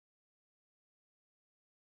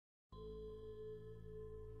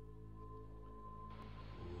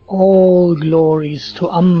All glories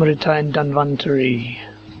to Amrita and Dhanvantari,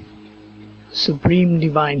 Supreme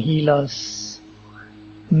Divine Healers,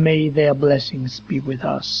 may their blessings be with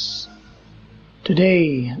us.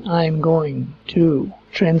 Today I am going to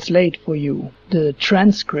translate for you the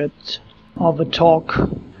transcript of a talk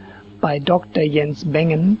by Dr. Jens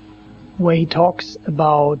Bengen, where he talks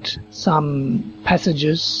about some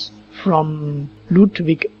passages from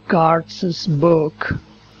Ludwig Gartz's book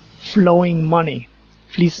Flowing Money,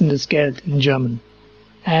 Fließendes Geld in German.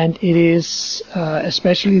 And it is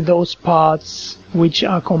especially those parts which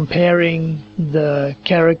are comparing the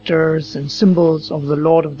characters and symbols of the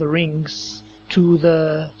Lord of the Rings to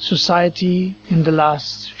the society in the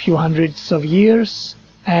last few hundreds of years,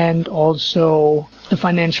 and also the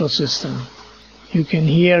financial system. You can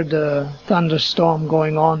hear the thunderstorm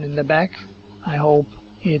going on in the back. I hope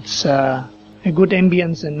it's a good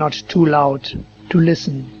ambience and not too loud to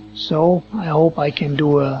listen. So I hope I can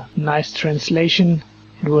do a nice translation.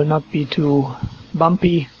 It will not be too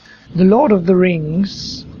bumpy. The Lord of the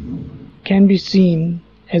Rings can be seen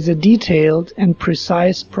as a detailed and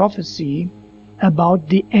precise prophecy about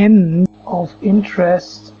the end of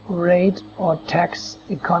interest rate or tax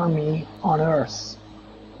economy on Earth.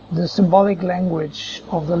 The symbolic language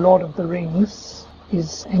of the Lord of the Rings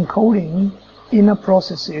is encoding inner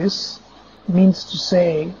processes, means to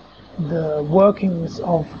say the workings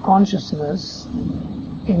of consciousness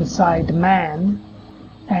inside man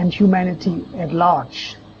and humanity at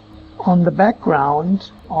large, on the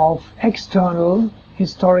background of external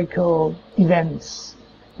historical events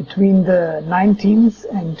between the 19th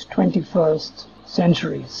and 21st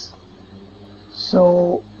centuries.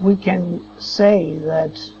 So we can say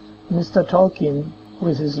that Mr. Tolkien,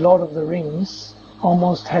 with his Lord of the Rings,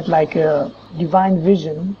 almost had like a divine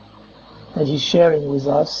vision that he's sharing with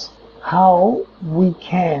us, how we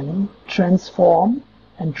can transform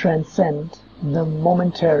and transcend the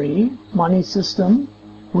momentary money system,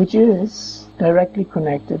 which is directly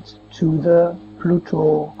connected to the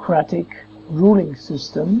plutocratic ruling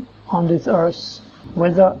system on this earth,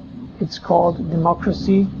 whether it's called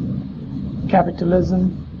democracy,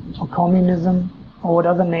 capitalism, or communism, or what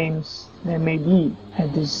other names there may be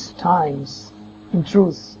at these times. In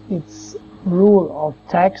truth, it's rule of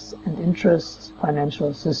tax and interest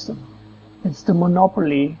financial system. It's the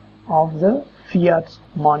monopoly of the fiat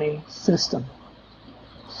money system.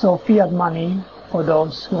 So fiat money, for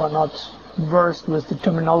those who are not versed with the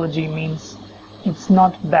terminology, means it's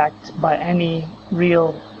not backed by any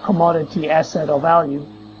real commodity asset or value.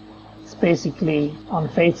 It's basically on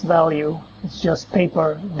face value. It's just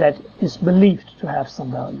paper that is believed to have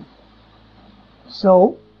some value.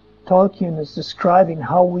 So Tolkien is describing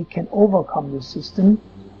how we can overcome this system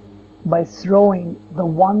by throwing the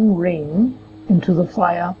one ring into the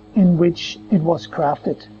fire in which it was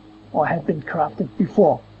crafted or had been crafted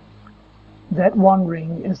before. That one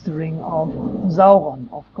ring is the ring of Sauron,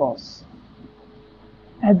 of course.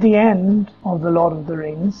 At the end of the Lord of the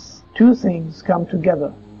Rings, two things come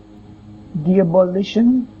together. The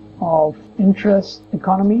abolition of interest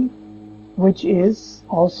economy, which is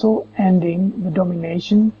also ending the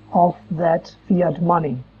domination of that fiat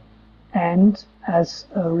money, and as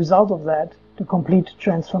a result of that, the complete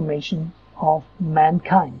transformation of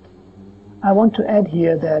mankind. I want to add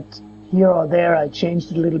here that here or there I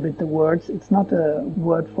changed a little bit the words. It's not a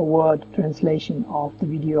word-for-word translation of the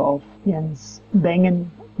video of Jens Bengen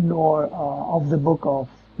nor of the book of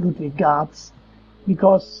Ludwig Gartz,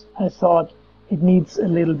 because I thought it needs a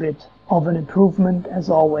little bit of an improvement. As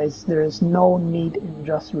always, there is no need in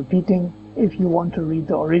just repeating. If you want to read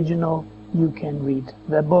the original, you can read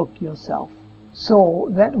the book yourself. So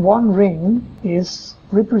that one ring is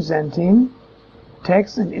representing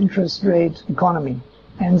tax and interest rate economy,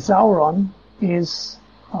 and Sauron is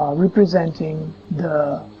representing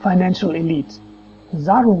the financial elite.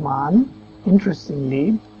 Saruman,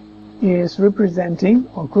 interestingly, is representing,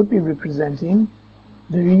 or could be representing,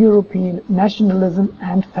 the European nationalism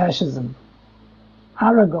and fascism.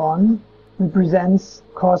 Aragorn represents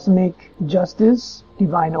cosmic justice,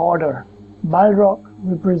 divine order. Balrog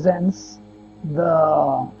represents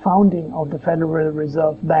the founding of the Federal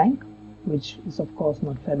Reserve Bank, which is of course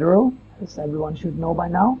not federal, as everyone should know by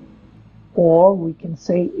now. Or we can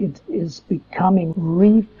say it is becoming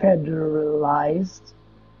refederalized,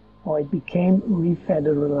 or it became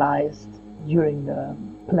refederalized during the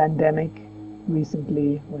pandemic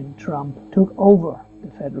recently when Trump took over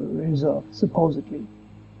the Federal Reserve, supposedly.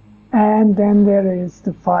 And then there is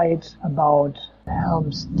the fight about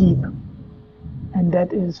Helm's Deep, and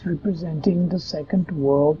that is representing the Second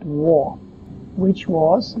World War, which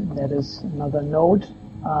was, and that is another note,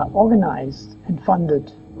 organized and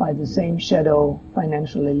funded by the same shadow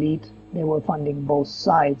financial elite. They were funding both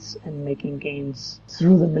sides and making gains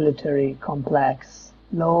through the military complex,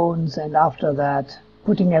 loans, and after that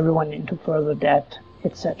putting everyone into further debt,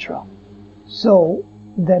 etc. So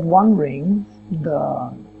that one ring,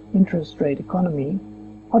 the interest rate economy,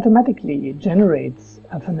 automatically generates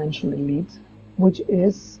a financial elite, which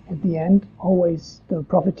is at the end always the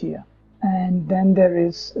profiteer. And then there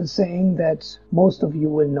is a saying that most of you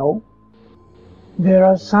will know. There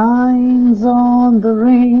are signs on the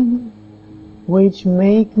ring which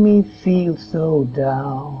make me feel so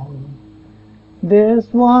down.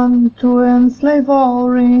 There's one to enslave all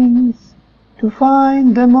rings, to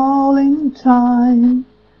find them all in time,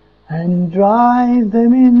 and drive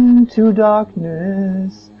them into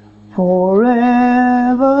darkness.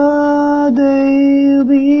 Forever they'll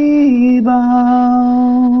be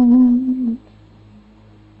bound.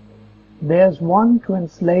 There's one to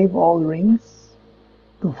enslave all rings,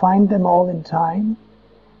 to find them all in time,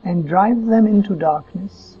 and drive them into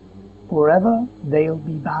darkness. Forever they'll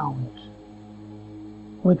be bound.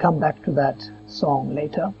 We'll come back to that song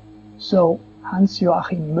later. So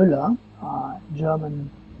Hans-Joachim Müller, a German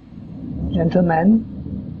gentleman,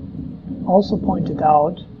 also pointed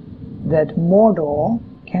out that Mordor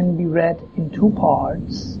can be read in two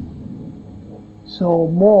parts. So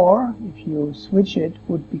Mor, if you switch it,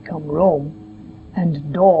 would become Rome,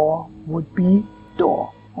 and Dor would be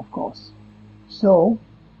door, of course. So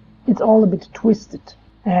it's all a bit twisted,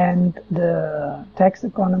 and the tax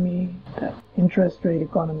economy, the interest rate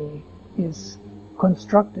economy, is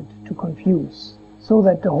constructed to confuse, so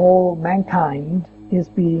that the whole mankind is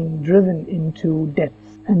being driven into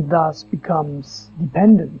debts and thus becomes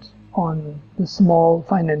dependent on the small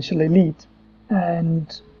financial elite,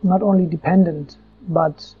 and not only dependent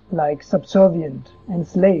but like subservient,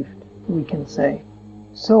 enslaved, we can say.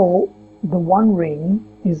 So the One Ring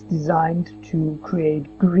is designed to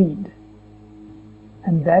create greed,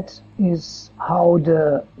 and that is how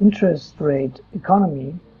the interest rate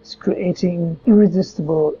economy is creating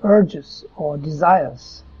irresistible urges or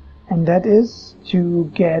desires, and that is to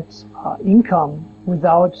get income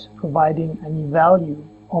without providing any value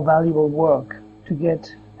or valuable work, to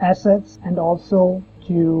get assets and also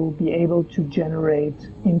to be able to generate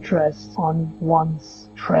interest on one's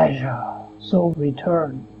treasure, so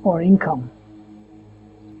return or income.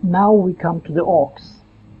 Now we come to the orcs.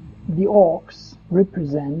 The orcs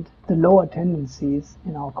represent the lower tendencies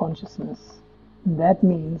in our consciousness. That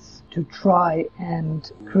means to try and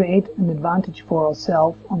create an advantage for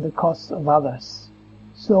ourselves on the cost of others.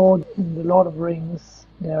 So in the Lord of the Rings,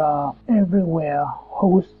 there are everywhere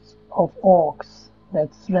hosts of orcs that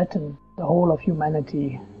threaten the whole of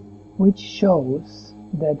humanity, which shows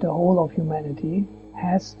that the whole of humanity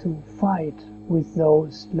has to fight with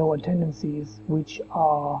those lower tendencies which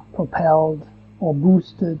are propelled or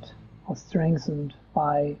boosted or strengthened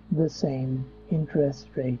by the same interest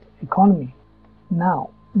rate economy. Now,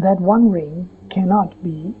 that One Ring cannot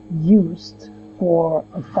be used for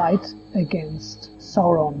a fight against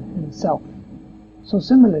Sauron himself. So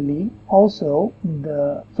similarly, also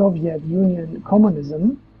the Soviet Union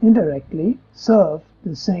communism indirectly served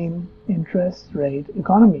the same interest rate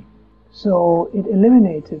economy. So it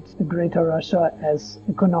eliminated the Greater Russia as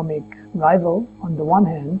economic rival on the one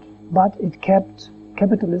hand, but it kept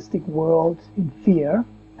capitalistic world in fear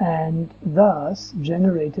and thus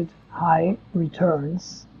generated high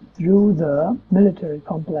returns through the military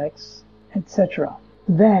complex, etc.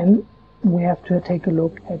 Then we have to take a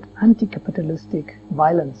look at anti-capitalistic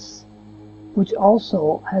violence, which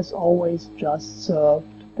also has always just served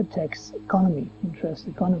the tax economy, interest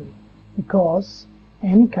economy, because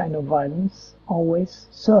any kind of violence always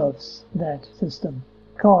serves that system,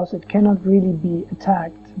 because it cannot really be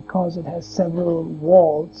attacked, because it has several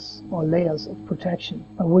walls or layers of protection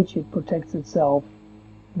by which it protects itself,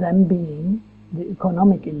 them being the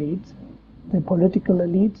economic elite, the political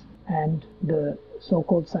elite, and the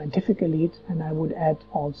so-called scientific elite, and I would add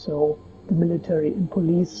also the military and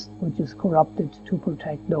police, which is corrupted to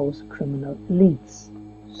protect those criminal elites.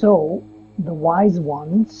 So the wise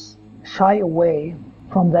ones shy away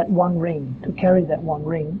from that One Ring, to carry that One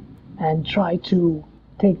Ring, and try to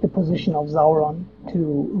take the position of Sauron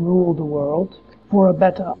to rule the world, for a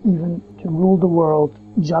better, even to rule the world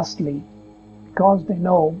justly, because they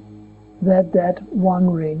know that that One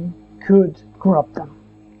Ring could corrupt them.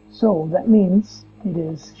 So that means it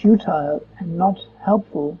is futile and not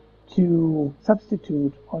helpful to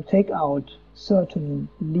substitute or take out certain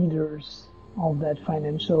leaders of that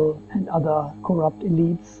financial and other corrupt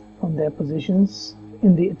elites from their positions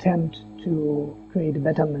in the attempt to create a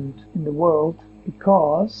betterment in the world,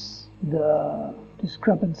 because the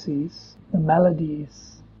discrepancies, the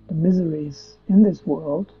maladies, the miseries in this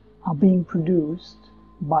world are being produced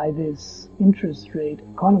by this interest rate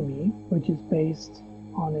economy, which is based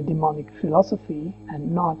on a demonic philosophy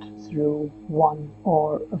and not through one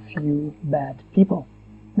or a few bad people.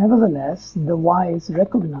 Nevertheless, the wise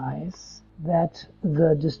recognize that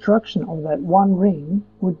the destruction of that one ring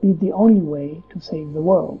would be the only way to save the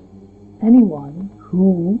world. Anyone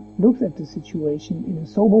who looks at the situation in a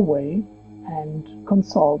sober way and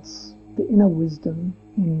consults the inner wisdom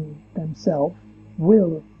in themselves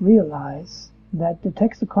will realize that the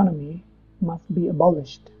tax economy must be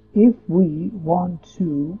abolished if we want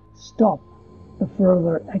to stop the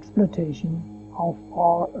further exploitation of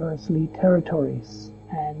our earthly territories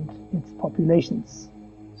and its populations.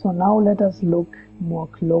 So now let us look more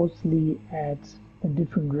closely at the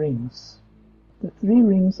different rings. The 3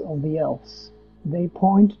 rings of the elves, they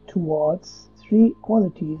point towards 3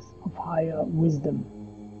 qualities of higher wisdom,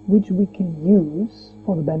 which we can use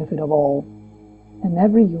for the benefit of all. And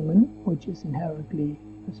every human, which is inherently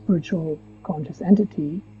a spiritual conscious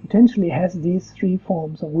entity, potentially has these 3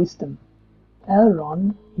 forms of wisdom.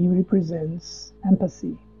 Elrond, he represents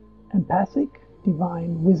empathy, empathic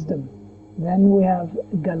divine wisdom. Then we have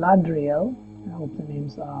Galadriel, I hope the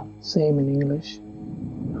names are same in English,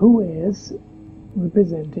 who is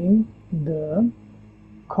representing the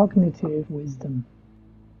cognitive wisdom.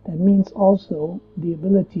 That means also the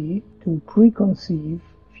ability to preconceive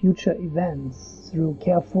future events through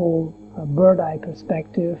careful bird-eye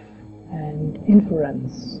perspective and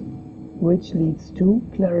inference, which leads to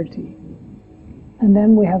clarity. And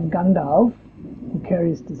then we have Gandalf, who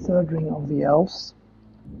carries the 3rd ring of the elves,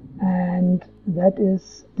 and that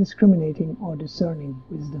is discriminating or discerning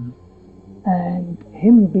wisdom. And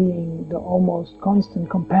him being the almost constant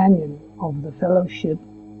companion of the fellowship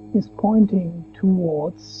is pointing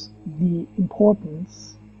towards the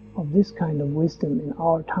importance of this kind of wisdom in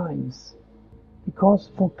our times. Because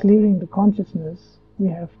for clearing the consciousness, we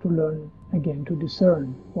have to learn again to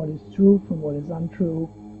discern what is true from what is untrue,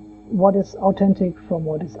 what is authentic from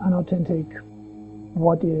what is unauthentic,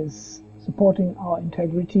 what is supporting our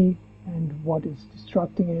integrity and what is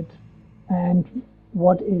destructing it, and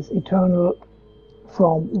what is eternal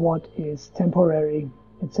from what is temporary,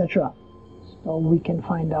 etc. So we can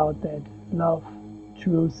find out that love,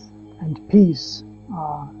 truth, and peace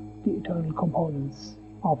are the eternal components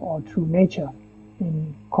of our true nature,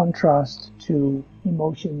 in contrast to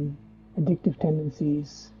emotion, addictive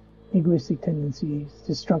tendencies, egoistic tendencies,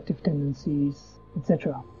 destructive tendencies,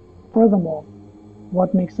 etc. Furthermore,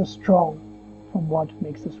 what makes us strong from what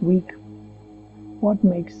makes us weak? What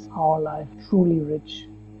makes our life truly rich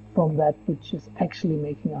from that which is actually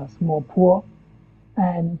making us more poor?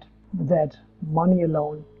 And that money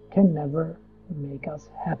alone can never make us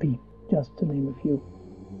happy, just to name a few.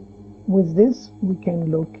 With this, we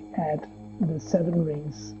can look at the 7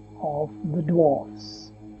 rings of the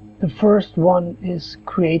dwarfs. The first one is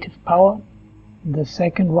creative power, the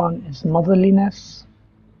second one is motherliness,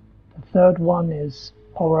 the 3rd one is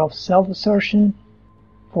power of self-assertion,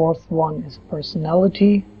 4th one is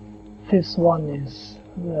personality, 5th one is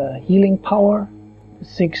the healing power, the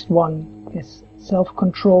 6th one is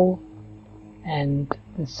self-control, and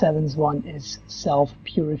the 7th one is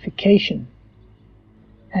self-purification.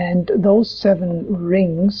 And those 7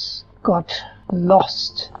 rings got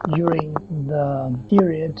lost during the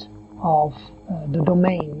period of the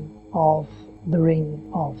domain of the ring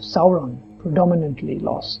of Sauron, predominantly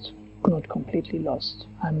lost, not completely lost.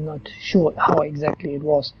 I'm not sure how exactly it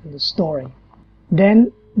was in the story.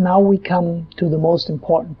 Then, now we come to the most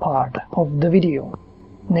important part of the video,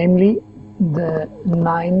 namely the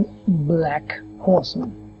 9 black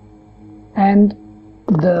horsemen. And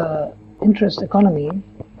the interest economy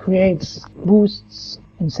creates, boosts,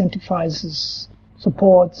 incentivizes,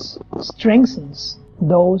 supports, strengthens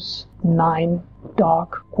those 9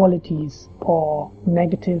 dark qualities or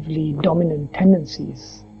negatively dominant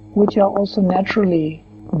tendencies, which are also naturally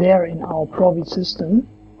there in our Provi system,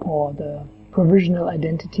 or the provisional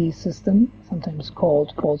identity system, sometimes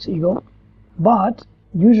called false ego. But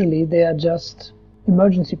usually they are just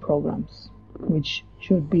emergency programs, which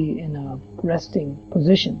should be in a resting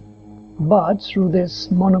position. But through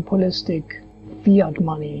this monopolistic fiat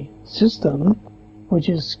money system, which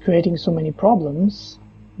is creating so many problems,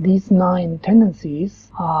 these 9 tendencies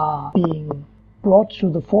are being brought to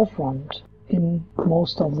the forefront in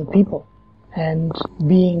most of the people and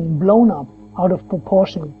being blown up out of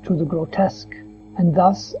proportion to the grotesque, and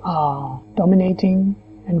thus are dominating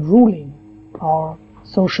and ruling our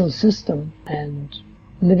social system and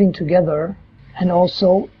living together, and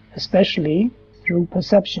also especially through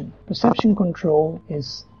perception. Perception control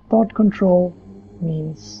is thought control,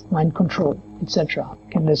 means mind control, etc. You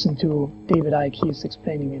can listen to David Icke, he is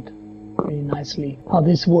explaining it very nicely, how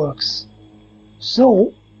this works.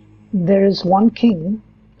 So, there is one king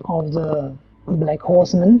of the Black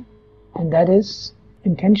Horsemen, and that is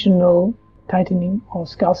intentional tightening or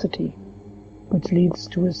scarcity, which leads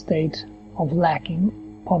to a state of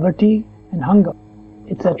lacking, poverty and hunger,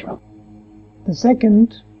 etc. The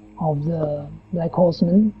second of the Black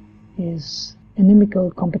Horsemen is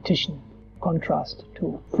inimical competition, contrast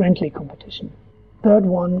to friendly competition. Third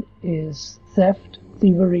one is theft,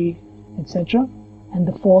 thievery, etc. And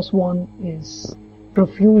the fourth one is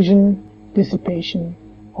profusion, dissipation,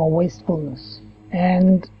 or wastefulness.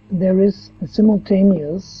 And there is a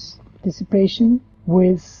simultaneous dissipation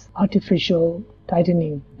with artificial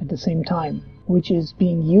tightening at the same time, which is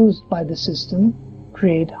being used by the system to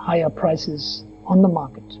create higher prices on the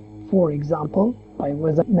market. For example, by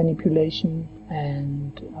weather manipulation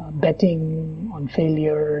and betting on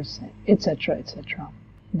failures, etc., etc.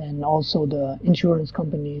 Then also the insurance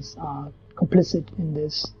companies are complicit in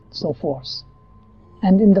this, so forth.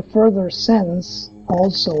 And in the further sense,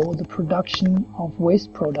 also the production of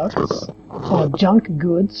waste products or junk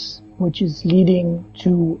goods, which is leading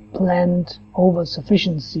to planned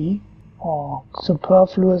over-sufficiency or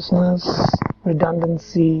superfluousness,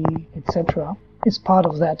 redundancy, etc., is part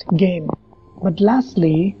of that game. But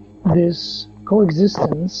lastly, this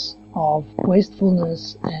coexistence of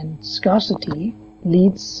wastefulness and scarcity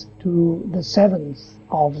leads to the seventh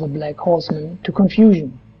of the Black Horsemen, to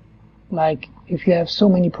confusion. Like if you have so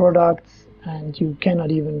many products and you cannot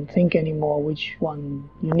even think anymore which one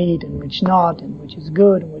you need and which not, and which is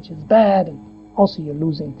good and which is bad, and also you're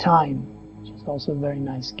losing time, which is also a very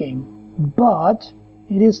nice game. But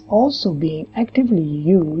it is also being actively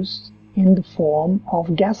used in the form of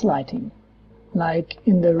gaslighting, like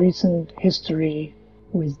in the recent history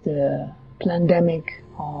with the pandemic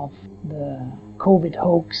of the COVID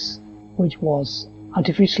hoax, which was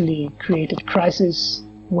artificially created crisis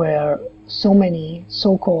where so many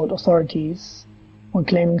so-called authorities were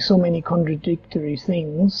claiming so many contradictory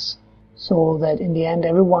things, so that in the end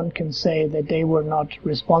everyone can say that they were not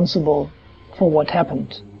responsible for what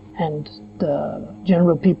happened, and the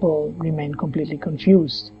general people remain completely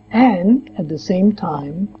confused, and at the same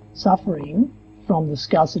time suffering from the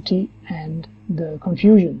scarcity and the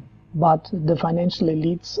confusion. But the financial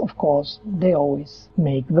elites, of course, they always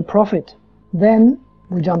make the profit. Then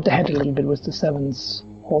we jumped ahead a little bit with the seventh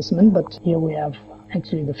horseman, but here we have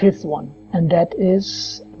actually the fifth one, and that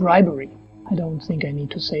is bribery. I don't think I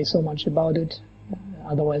need to say so much about it,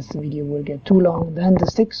 otherwise the video will get too long. Then the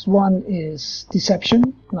sixth one is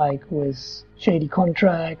deception, like with shady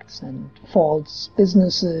contracts and false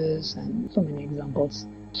businesses and so many examples.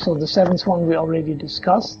 So the seventh one we already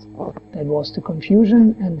discussed, that was the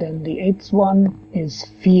confusion, and then the eighth one is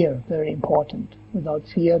fear, very important. Without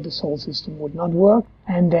fear the soul system would not work.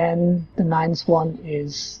 And then the ninth one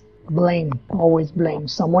is blame, always blame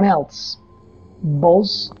someone else. Both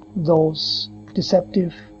those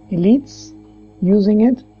deceptive elites using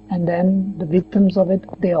it, and then the victims of it,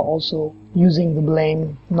 they are also using the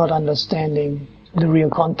blame, not understanding the real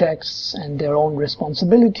contexts and their own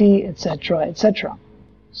responsibility, etc., etc.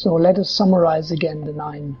 So let us summarize again the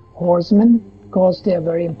 9 horsemen, because they are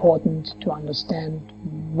very important to understand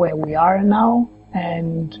where we are now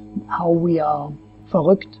and how we are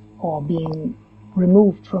verrückt or being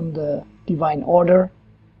removed from the divine order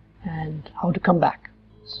and how to come back.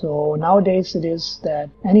 So nowadays it is that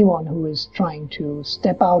anyone who is trying to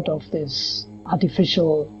step out of this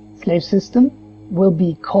artificial slave system will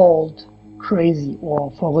be called crazy or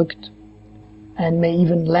verrückt and may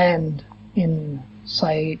even land in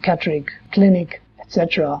psychiatric clinic,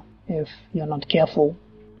 etc. if you're not careful.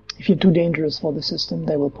 If you're too dangerous for the system,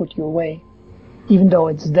 they will put you away, even though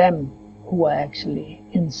it's them who are actually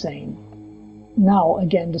insane. Now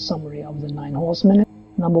again the summary of the 9 horsemen.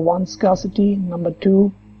 Number 1, scarcity. Number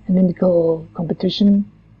 2, inimical competition.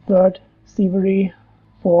 3rd, thievery.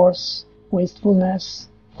 4th, wastefulness.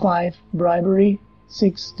 5, bribery.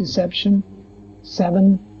 6, deception.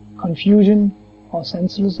 7, confusion or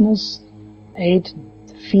senselessness. 8,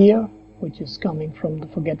 fear, which is coming from the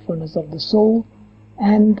forgetfulness of the soul.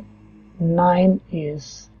 And 9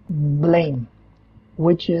 is blame,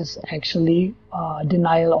 which is actually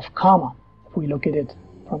denial of karma, if we look at it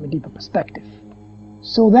from a deeper perspective.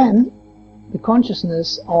 So then, the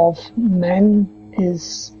consciousness of man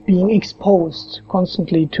is being exposed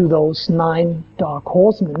constantly to those 9 dark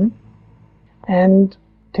horsemen, and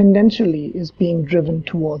tendentially is being driven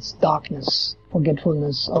towards darkness,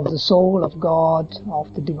 forgetfulness of the soul, of God,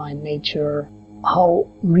 of the divine nature, how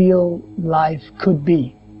real life could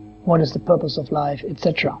be, what is the purpose of life,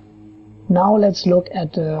 etc. Now let's look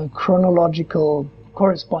at the chronological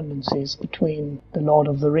correspondences between the Lord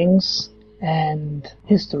of the Rings and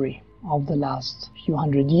history of the last few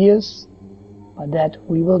hundred years, but that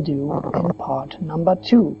we will do in part number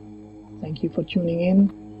 2. Thank you for tuning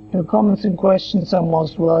in. Your comments and questions are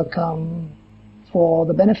most welcome. For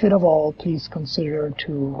the benefit of all, please consider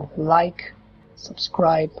to like,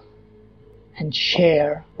 subscribe, and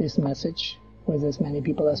share this message with as many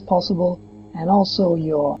people as possible. And also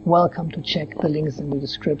you're welcome to check the links in the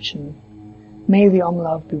description. May the Om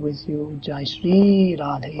Love be with you. Jai Shri,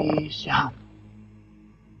 Radhe Shyam.